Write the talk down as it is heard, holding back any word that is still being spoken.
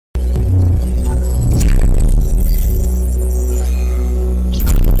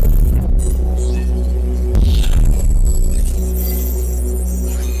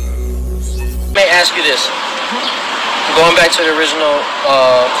back to the original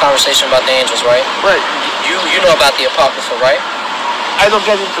conversation about the angels, right? Right. You know about the Apocrypha, right? I don't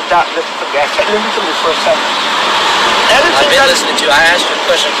get into that. Listen to me. Listen to me for a second. I've been listening to you. I asked you a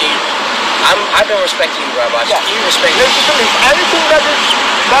question. I've been respecting you, Rabbi. Yeah. Can you respect me? Listen to me. Anything that is...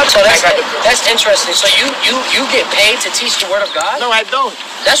 So that's interesting. So you get paid to teach the Word of God? No, I don't.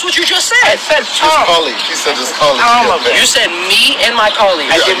 That's what you just said. I said Charles. Colleague. He said his colleague. You said me and my colleagues.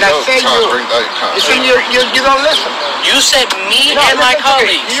 I did not say you. Listen, you don't listen. You said me and my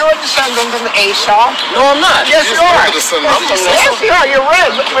colleagues. You're descendant of Esau. No, I'm not. Yes, you are. Yes, you are. You're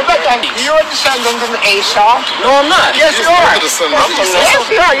red. Rebecca, you're descendant of Esau. No, I'm not. Yes, you are. Yes,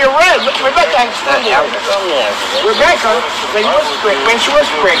 you are. You're red. Rebecca, Rebecca, when she was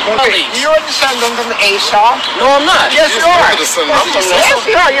pregnant, you're descendant of Esau. No, I'm not. Yes, you are. Yes,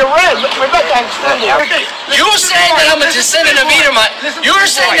 you are. You're red. Rebecca, you saying that I'm a descendant of Edom. You're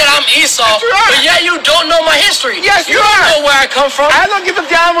saying that I'm Esau, but yet you don't know my history. Yes, you don't know where I come from. I don't give a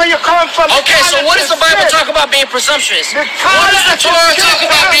damn where you're coming from. Okay, so what does the Bible talk about being presumptuous? What does the Torah talk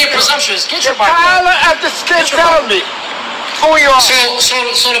about being presumptuous? Get your Bible. The color of the skin tells me who you are.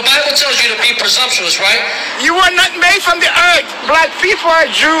 So the Bible tells you to be presumptuous, right? You were not made from the earth. Black people are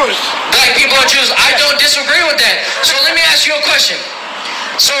Jews. Black people are Jews. I don't disagree with that. So let me ask you a question.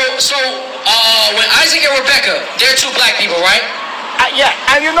 So when Isaac and Rebecca, they're two black people, right? Yeah,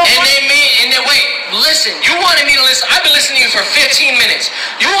 and you know what? Wait, listen. You wanted me to listen. I've been listening to you for 15 minutes.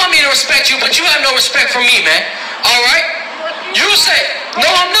 You want me to respect you, but you have no respect for me, man. All right? You say, no,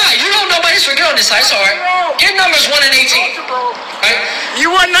 I'm not. You don't know my history. Get on this side. It's all right. Get Numbers 1 and 18. Right?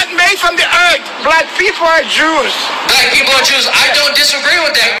 You were not made from the earth. Black people are Jews. Black people are Jews. I don't disagree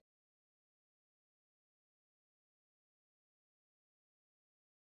with that.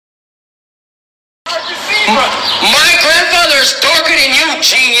 My grandfather is darker than you,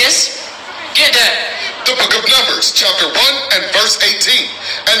 genius. Get that. The book of Numbers, chapter 1 and verse 18.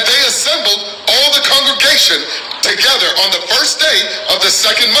 And they assembled all the congregation together on the first day of the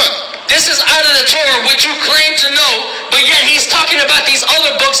second month. This is out of the Torah, which you claim to know, but yet he's talking about these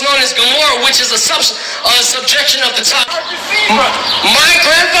other books known as Gomorrah, which is a subjection of the time. My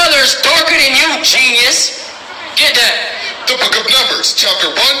grandfather is darker than you, genius. Get that. The book of Numbers, chapter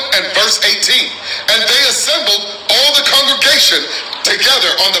 1 and verse 18. And they assembled all the congregation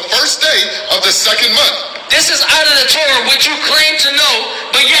together on the first day of the second month. This is out of the Torah, which you claim to know,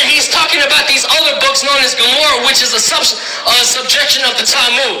 but yet he's talking about these other books known as Gomorrah, which is a subjection of the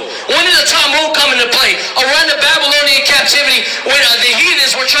Talmud. When did the Talmud come into play? Around the Babylonian captivity, when the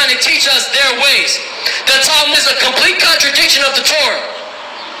heathens were trying to teach us their ways. The Talmud is a complete contradiction of the Torah.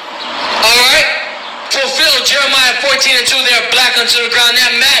 All right? Fulfill Jeremiah 14 and 2, they're black unto the ground.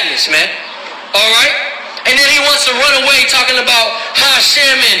 That madness, man. All right? And then he wants to run away talking about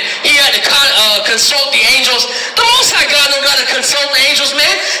Hashem and he had to consult the angels. The Most High God don't got to consult the angels,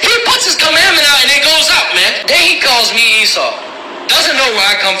 man. He puts his commandment out and it goes out, man. Then he calls me Esau. Doesn't know where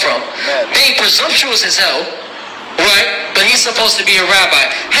I come from. Being presumptuous as hell, right? But he's supposed to be a rabbi.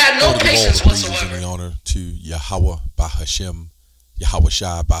 Had no patience whatsoever. In honor to Yahweh by Hashem, Yahweh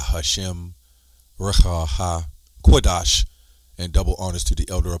Shai by Hashem, Recha Ha Kodash, and double honors to the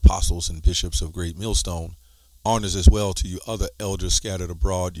elder apostles and bishops of Great Millstone. Honors as well to you other elders scattered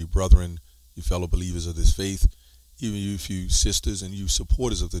abroad, you brethren, you fellow believers of this faith, even you few sisters and you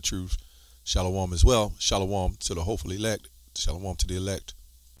supporters of the truth. Shalom as well. Shalom to the hopeful elect. Shalom to the elect.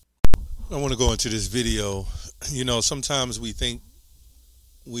 I want to go into this video. You know, sometimes we think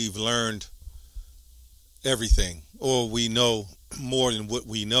we've learned everything or we know more than what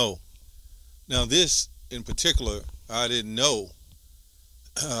we know. Now this in particular, I didn't know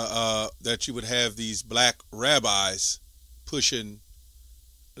that you would have these black rabbis pushing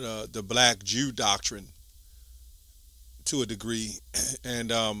the black Jew doctrine to a degree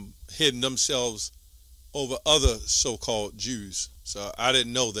and hidden themselves over other so-called Jews. So I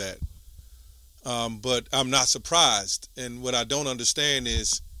didn't know that. But I'm not surprised. And what I don't understand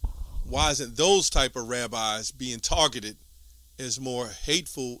is why isn't those type of rabbis being targeted as more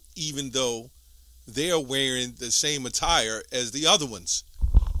hateful, even though they're wearing the same attire as the other ones?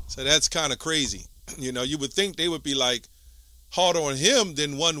 So that's kind of crazy. You know, you would think they would be like harder on him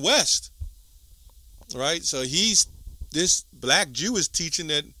than One West, right? So this black Jew is teaching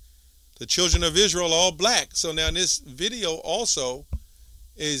that the children of Israel are all black. So now this video also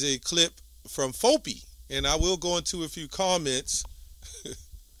is a clip from Fopi, and I will go into a few comments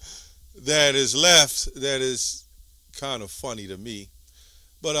that is left that is kind of funny to me.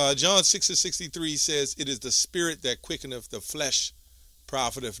 But John 6:63 says, "It is the spirit that quickeneth, the flesh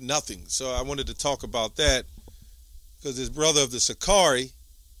profiteth nothing." So I wanted to talk about that because this brother of the Sakari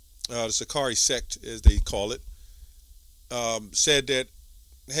sect, as they call it, said that,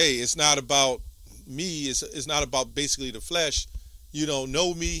 hey, it's not about me. It's not about basically the flesh. You don't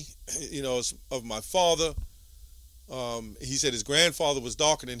know me. It's of my father. He said his grandfather was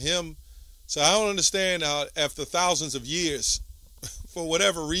darker than him. So I don't understand how after thousands of years, for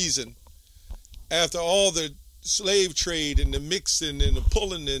whatever reason, after all the slave trade and the mixing and the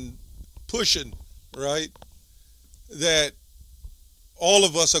pulling and pushing, right, that all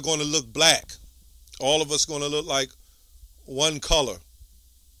of us are going to look black. All of us going to look like one color.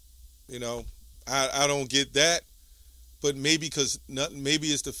 I don't get that, but maybe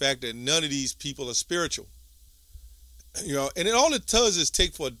it's the fact that none of these people are spiritual. And all it does is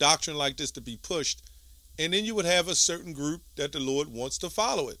take for a doctrine like this to be pushed, and then you would have a certain group that the Lord wants to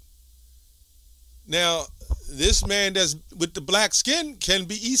follow it. Now, this man that's with the black skin can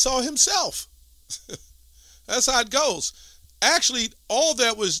be Esau himself. That's how it goes. Actually, all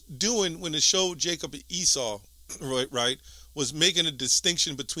that was doing when it showed Jacob and Esau, right, was making a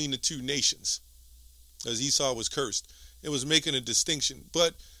distinction between the two nations, as Esau was cursed. It was making a distinction.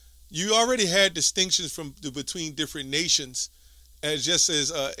 But you already had distinctions between different nations, as just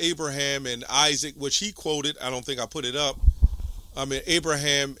as Abraham and Isaac, which he quoted. I don't think I put it up.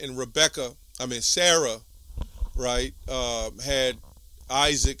 Abraham and Sarah, right, had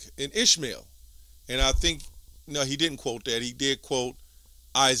Isaac and Ishmael. And I think, no, he didn't quote that. He did quote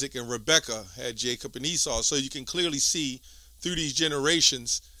Isaac and Rebekah had Jacob and Esau. So you can clearly see through these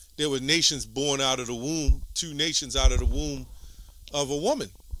generations, there were nations born out of the womb, two nations out of the womb of a woman,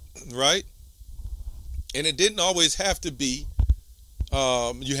 right? And it didn't always have to be,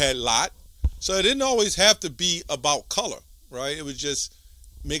 you had Lot. So it didn't always have to be about color, right? It was just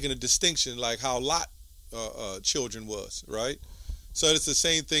making a distinction like how Lot children was, right? So it's the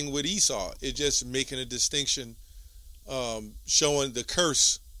same thing with Esau. It's just making a distinction, showing the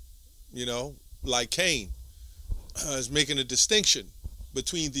curse, like Cain. It's making a distinction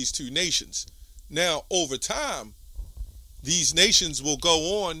between these two nations. Now, over time, these nations will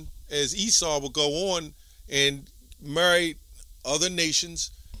go on, as Esau will go on and marry other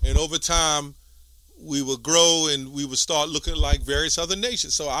nations, and over time, we will grow and we will start looking like various other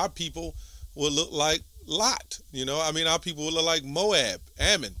nations. So our people will look like Lot, our people will look like Moab,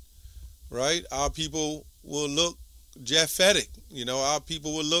 Ammon, right? Our people will look Japhetic, our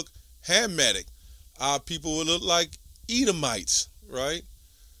people will look Hamitic. Our people will look like Edomites, right?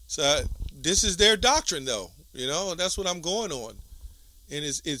 So this is their doctrine, though, that's what I'm going on. And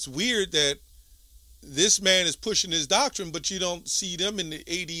it's weird that this man is pushing his doctrine, but you don't see them in the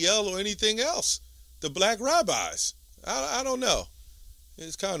ADL or anything else. The black rabbis. I don't know.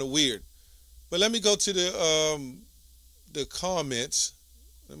 It's kind of weird. But let me go to the comments.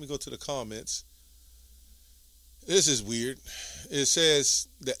 Let me go to the comments. This is weird. It says,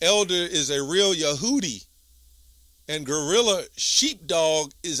 the elder is a real Yehudi, and gorilla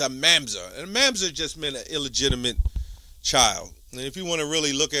sheepdog is a mamzer. And mamzer just meant an illegitimate child. And if you want to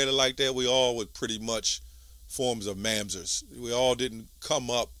really look at it like that, we all were pretty much forms of mamzers. We all didn't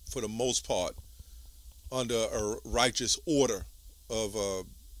come up, for the most part, under a righteous order of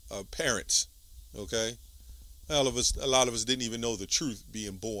parents. Okay? A lot of us didn't even know the truth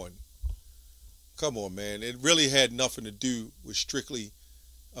being born. Come on, man. It really had nothing to do with strictly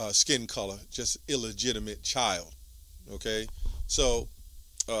skin color, just illegitimate child. Okay? So,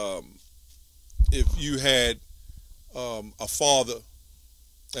 if you had a father,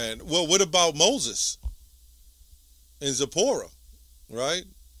 and, well, what about Moses and Zipporah, right?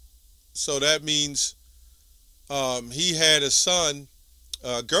 So that means he had a son,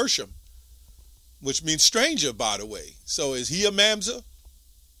 Gershom, which means stranger, by the way. So is he a mamzer?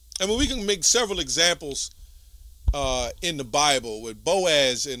 I mean, we can make several examples in the Bible with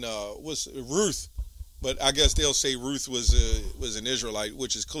Boaz and Ruth, but I guess they'll say Ruth was an Israelite,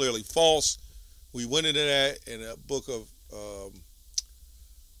 which is clearly false. We went into that in a book of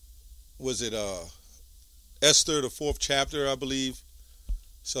Esther, the 4th chapter, I believe.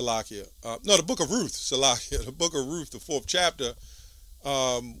 Salakia. No, the book of Ruth. Salakia. The book of Ruth, the 4th chapter.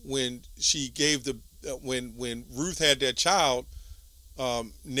 When she gave when Ruth had that child,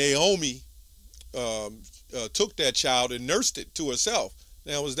 Naomi took that child and nursed it to herself.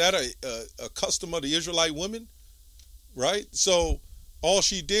 Now, was that a custom of the Israelite women? Right? So all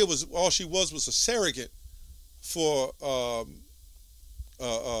she was a surrogate for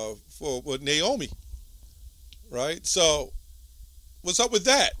Naomi. Right? So what's up with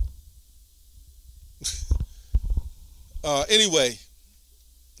that? Anyway,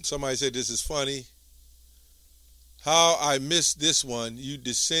 somebody said this is funny. How I missed this one. You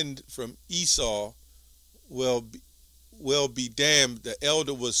descend from Esau. Well be damned. The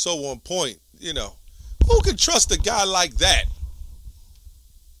elder was so on point. Who can trust a guy like that?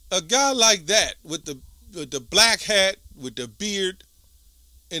 A guy like that with the black hat, with the beard,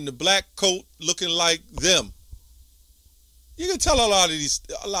 and the black coat, looking like them. You can tell a lot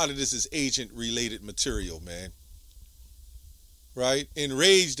of this is agent-related material, man. Right?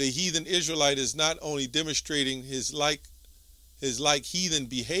 Enraged, the heathen Israelite is not only demonstrating his like heathen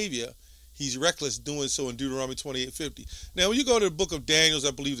behavior, he's reckless doing so in Deuteronomy 28:50. Now, when you go to the book of Daniel,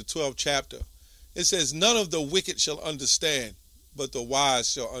 I believe the 12th chapter, it says, none of the wicked shall understand, but the wise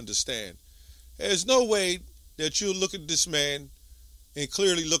shall understand. There's no way that you'll look at this man and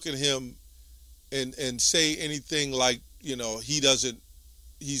clearly look at him and say anything like, you know, he's a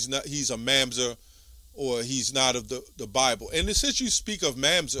mamzer, or he's not of the Bible. And since you speak of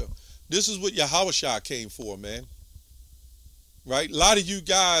mamzer, this is what Yahushua came for, man. Right? A lot of you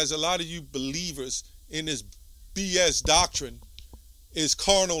guys, a lot of you believers in this BS doctrine is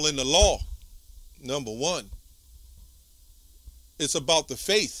carnal in the law. Number one. It's about the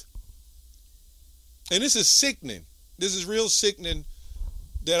faith. And this is sickening. This is real sickening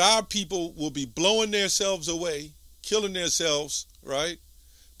that our people will be blowing themselves away, killing themselves, right?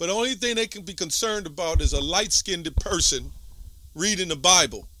 But the only thing they can be concerned about is a light-skinned person reading the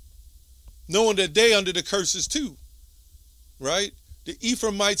Bible, knowing that they under the curses too, right? The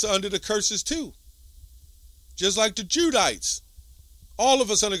Ephraimites are under the curses too, just like the Judites. All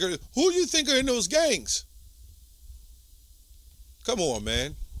of us under curses. Who you think are in those gangs? Come on,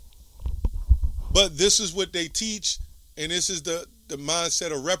 man. But this is what they teach, and this is the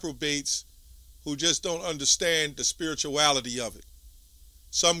mindset of reprobates who just don't understand the spirituality of it.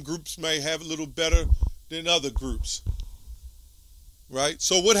 Some groups may have a little better than other groups, right?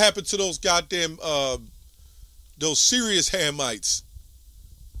 So what happened to those goddamn, those serious Hamites,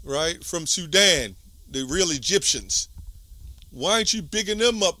 right, from Sudan, the real Egyptians? Why aren't you bigging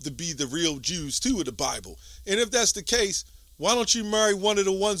them up to be the real Jews too of the Bible? And if that's the case, why don't you marry one of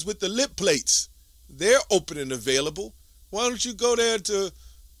the ones with the lip plates? They're open and available. Why don't you go there to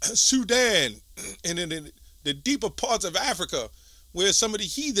Sudan and in the deeper parts of Africa where some of the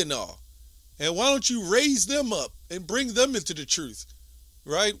heathen are? And why don't you raise them up and bring them into the truth,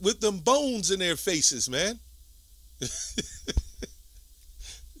 right? With them bones in their faces, man.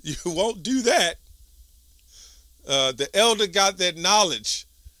 You won't do that. The elder got that knowledge.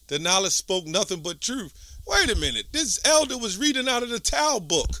 The knowledge spoke nothing but truth. Wait a minute. This elder was reading out of the Tao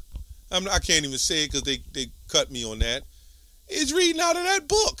book. I can't even say it because they cut me on that. He's reading out of that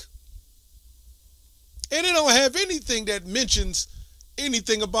book. And they don't have anything that mentions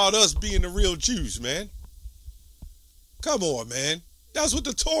anything about us being the real Jews, man. Come on, man. That's what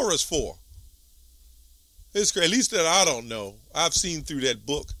the Torah's for. It's great. At least that I don't know. I've seen through that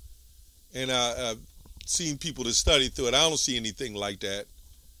book. And I've seen people that study through it. I don't see anything like that.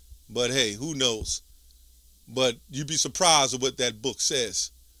 But hey, who knows? But you'd be surprised at what that book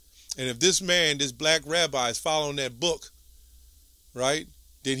says. And if this man, this black rabbi, is following that book, right,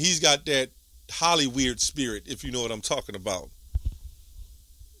 then he's got that Hollyweird spirit, if you know what I'm talking about.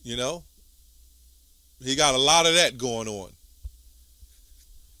 You know? He got a lot of that going on.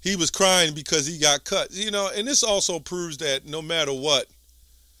 He was crying because he got cut. You know, and this also proves that no matter what,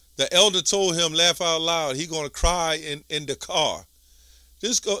 the elder told him, laugh out loud, he's going to cry in the car.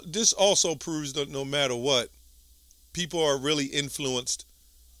 This also proves that no matter what, people are really influenced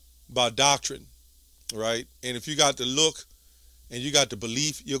by doctrine, right? And if you got the look and you got the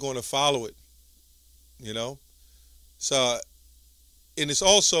belief, you're going to follow it, you know? So, and it's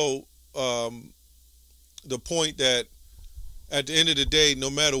also the point that at the end of the day, no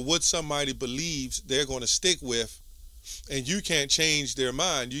matter what somebody believes, they're going to stick with, and you can't change their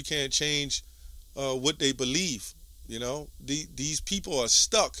mind. You can't change what they believe, you know? These people are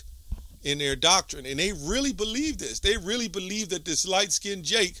stuck in their doctrine, and they really believe this. They really believe that this light-skinned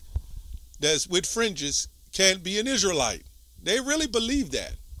Jake that's with fringes can't be an Israelite. They really believe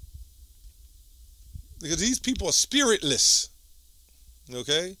that. Because these people are spiritless.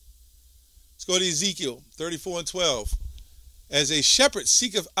 Okay? Let's go to Ezekiel 34:12. As a shepherd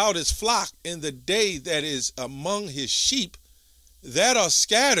seeketh out his flock in the day that is among his sheep that are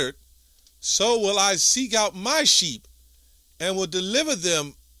scattered, so will I seek out my sheep and will deliver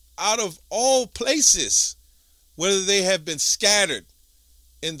them out of all places, whether they have been scattered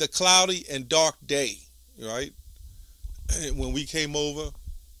in the cloudy and dark day, right? When we came over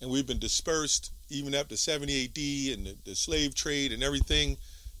and we've been dispersed, even after 70 AD and the slave trade and everything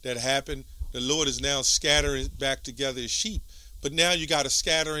that happened, the Lord is now scattering back together his sheep. But now you got a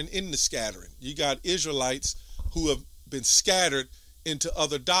scattering in the scattering. You got Israelites who have been scattered into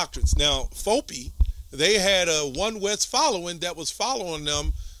other doctrines. Now, Fopi, they had a One West following that was following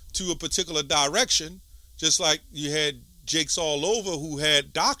them to a particular direction, Just like you had jakes all over who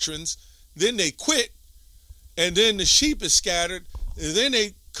had doctrines, then they quit, and then the sheep is scattered, and then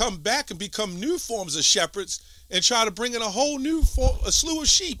they come back and become new forms of shepherds and try to bring in a whole new a slew of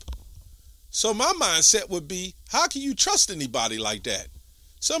sheep. So my mindset would be, how can you trust anybody like that?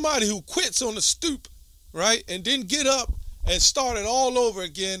 Somebody who quits on the stoop, right, and then get up and start it all over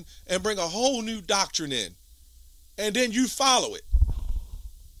again and bring a whole new doctrine in, and then you follow it.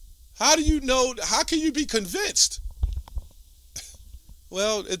 How do you know? How can you be convinced?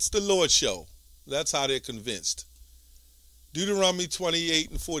 Well, it's the Lord's show. That's how they're convinced. Deuteronomy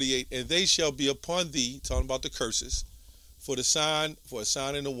 28:48, and they shall be upon thee, talking about the curses, for a sign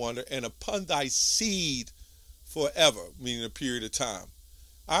and a wonder, and upon thy seed forever, meaning a period of time.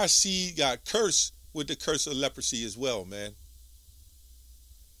 Our seed got cursed with the curse of leprosy as well, man.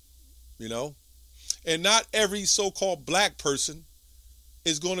 You know? And not every so-called black person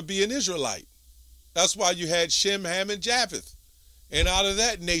is going to be an Israelite. That's why you had Shem, Ham, and Japheth. And out of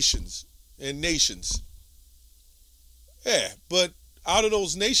that, nations and nations. Yeah, but out of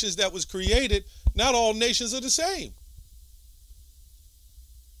those nations that was created, not all nations are the same.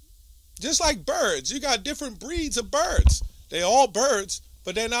 Just like birds, you got different breeds of birds. They're all birds,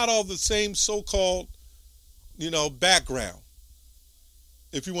 but they're not all the same so-called, background.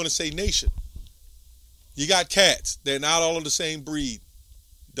 If you want to say nation. You got cats. They're not all of the same breed.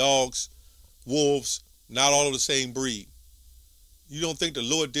 Dogs, wolves, not all of the same breed. You don't think the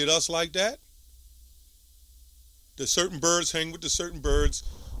Lord did us like that? The certain birds hang with the certain birds.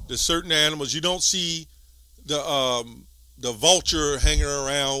 The certain animals. You don't see the vulture hanging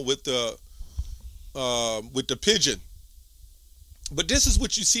around with the pigeon. But this is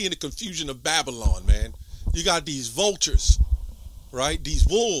what you see in the confusion of Babylon, man. You got these vultures, right? These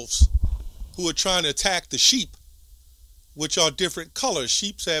wolves who are trying to attack the sheep, which are different colors.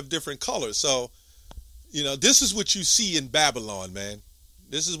 Sheep have different colors. So, this is what you see in Babylon, man.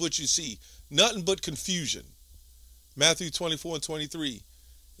 This is what you see. Nothing but confusion. Matthew 24:23.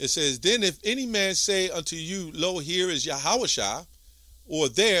 It says, then if any man say unto you, lo, here is Yahushua, or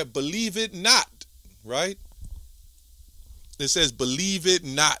there, believe it not, right? It says, believe it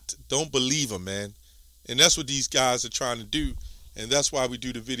not. Don't believe them, man. And that's what these guys are trying to do. And that's why we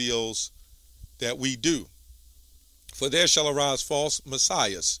do the videos that we do. For there shall arise false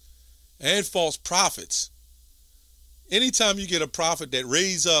messiahs and false prophets. Anytime you get a prophet that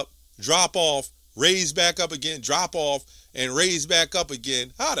raise up, drop off, raise back up again, drop off, and raise back up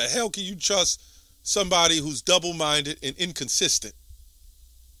again, how the hell can you trust somebody who's double-minded and inconsistent,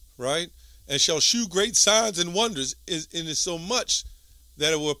 right? And shall shew great signs and wonders, and it's so much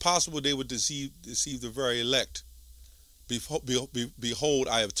that it were possible they would deceive the very elect. Behold,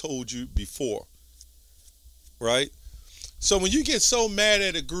 I have told you before, right? So when you get so mad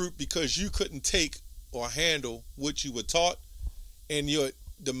at a group because you couldn't take or handle what you were taught, and the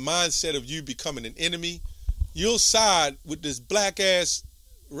mindset of you becoming an enemy, you'll side with this black ass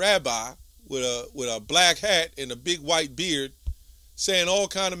rabbi with a black hat and a big white beard saying all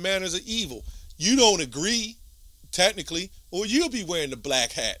kind of manners of evil. You don't agree, technically, or you'll be wearing the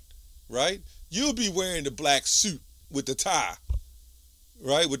black hat, right? You'll be wearing the black suit with the tie,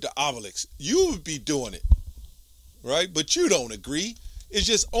 right? With the obelisk. You would be doing it, right? But you don't agree. It's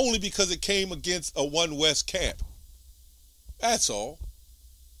just only because it came against a One West camp. That's all.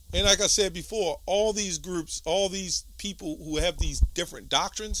 And like I said before, all these groups, all these people who have these different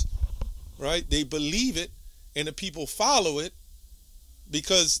doctrines, right? They believe it, and the people follow it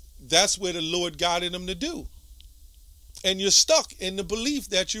because that's where the Lord guided them to do. And you're stuck in the belief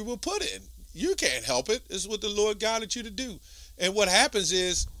that you were put in. You can't help it. It's what the Lord guided you to do. And what happens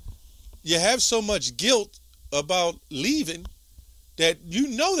is you have so much guilt about leaving that you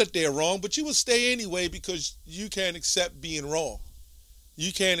know that they're wrong, but you will stay anyway because you can't accept being wrong.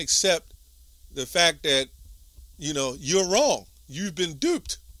 You can't accept the fact that, you're wrong. You've been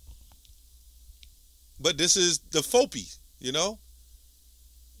duped. But this is the FOPI,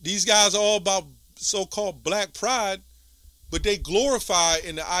 These guys are all about so-called black pride, but they glorify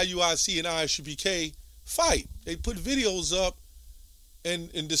in the IUIC and ISUPK fight. They put videos up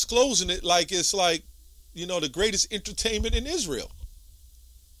and disclosing it like it's like, the greatest entertainment in Israel.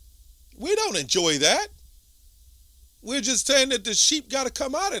 We don't enjoy that. We're just saying that the sheep got to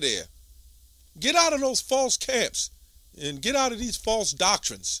come out of there. Get out of those false camps and get out of these false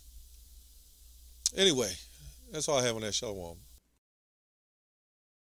doctrines. Anyway, that's all I have on that. Shalom.